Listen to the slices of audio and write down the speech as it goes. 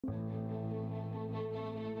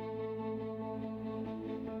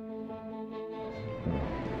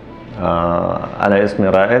أنا اسمي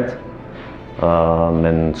رائد،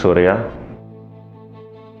 من سوريا.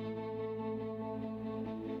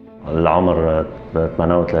 العمر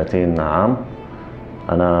 38 عام.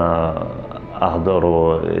 أنا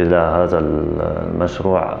أحضر إلى هذا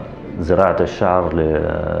المشروع زراعة الشعر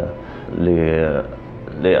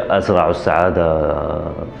لأزرع السعادة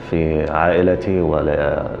في عائلتي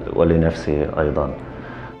ولنفسي أيضا.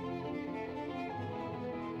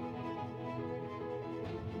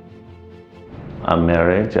 I'm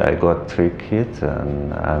married, I got 3 kids,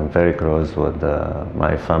 and I'm very close with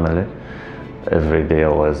my family. Every day I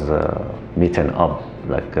was meeting up,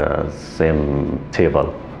 like same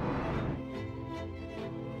table.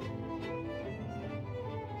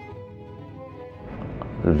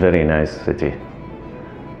 Very nice city.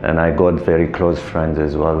 And I got very close friends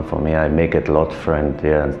as well. For me, I make it a lot of friends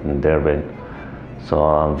here in Durban. So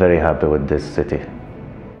I'm very happy with this city.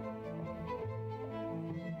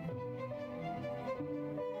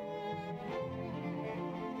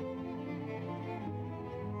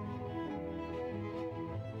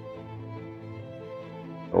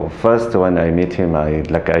 First, when I meet him, I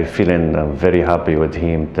feeling very happy with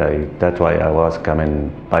him. That's why I was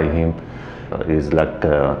coming by him. He's like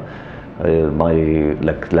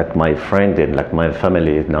my friend and like my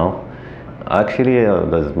family now. Actually,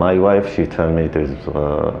 my wife, she told me to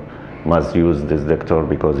must use this doctor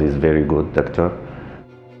because he's very good doctor.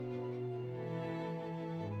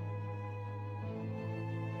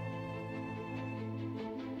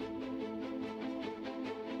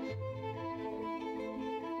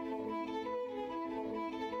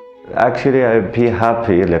 Actually, I'd be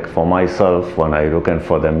happy, like for myself, when I looking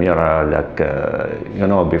for the mirror, like you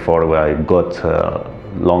know, before I got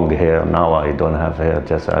long hair. Now I don't have hair.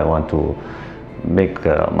 Just I want to make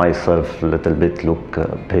myself a little bit look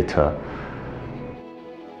better.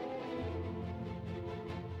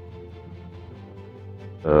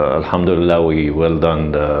 Alhamdulillah, we well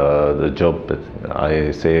done the job.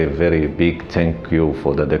 I say very big thank you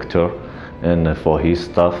for the doctor and for his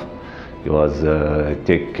staff. He was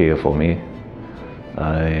take care for me.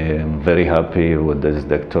 I am very happy with this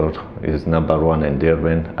doctor. He's #1 in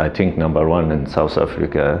Durban. I think #1 in South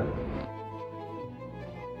Africa.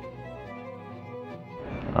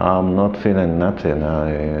 I'm not feeling nothing.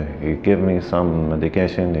 He gave me some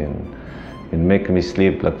medication and make me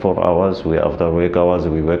sleep like 4 hours. After wake hours,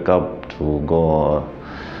 we wake up to go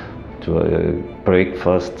to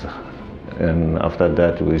breakfast, and after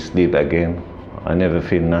that we sleep again. I never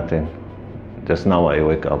feel nothing. Just now I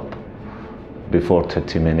wake up. Before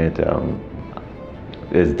 30 minutes,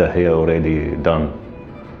 is the hair already done?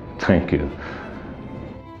 Thank you.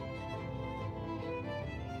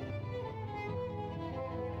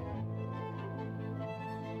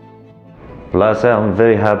 Plus, I'm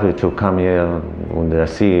very happy to come here when I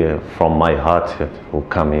see from my heart who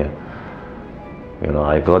come here. You know,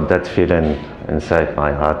 I got that feeling inside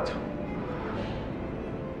my heart.